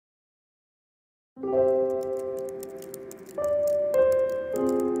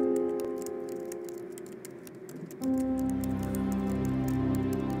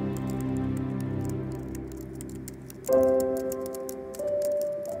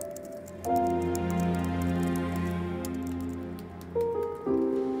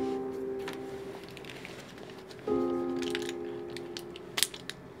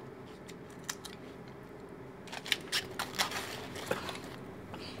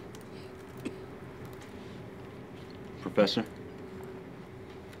Professor?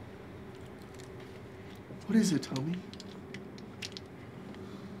 What is it, Tommy?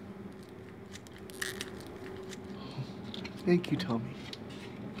 Thank you, Tommy.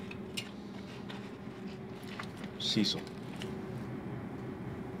 Cecil.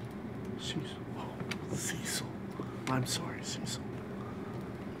 Cecil. Oh, Cecil. I'm sorry, Cecil.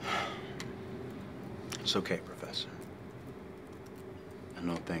 It's okay, Professor. I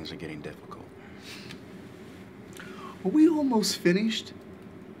know things are getting difficult. Are we almost finished?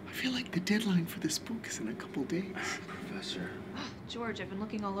 I feel like the deadline for this book is in a couple days. Professor. George, I've been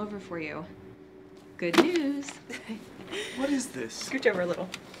looking all over for you. Good news. What is this? Scooch over a little.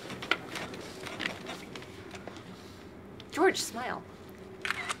 George, smile.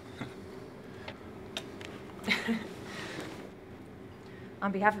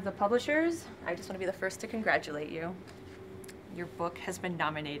 On behalf of the publishers, I just want to be the first to congratulate you. Your book has been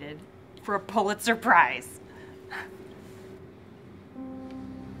nominated for a Pulitzer Prize.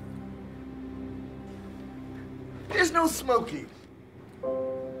 There's no smoking.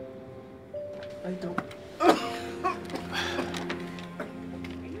 I don't. Are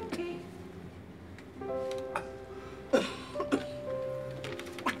you okay?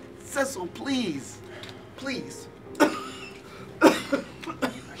 Cecil, please. Please. I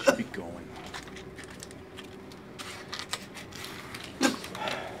should be going.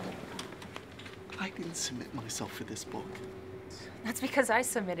 I didn't submit myself for this book. That's because I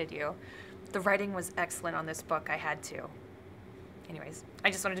submitted you. The writing was excellent on this book. I had to. Anyways, I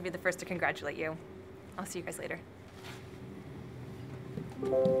just wanted to be the first to congratulate you. I'll see you guys later.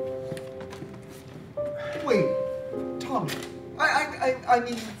 Wait, Tommy. I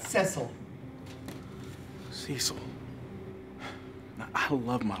mean Cecil. Cecil. Now, I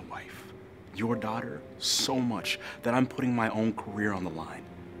love my wife, your daughter, so much that I'm putting my own career on the line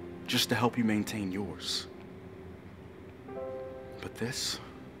just to help you maintain yours. But this?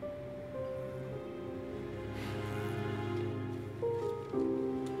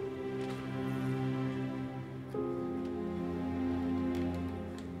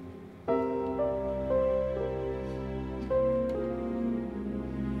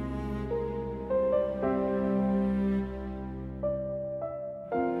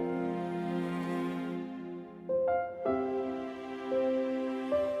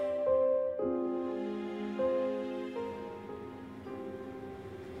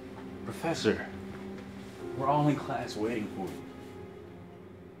 Professor, we're all in class waiting for you.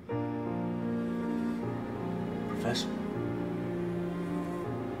 Professor?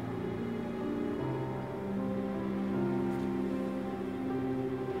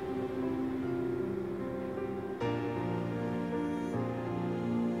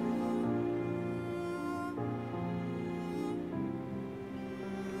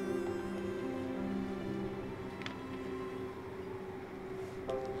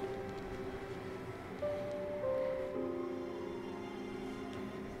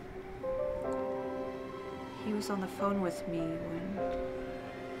 He was on the phone with me when...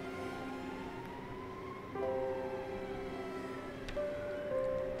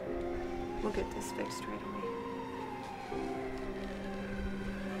 We'll get this fixed right away.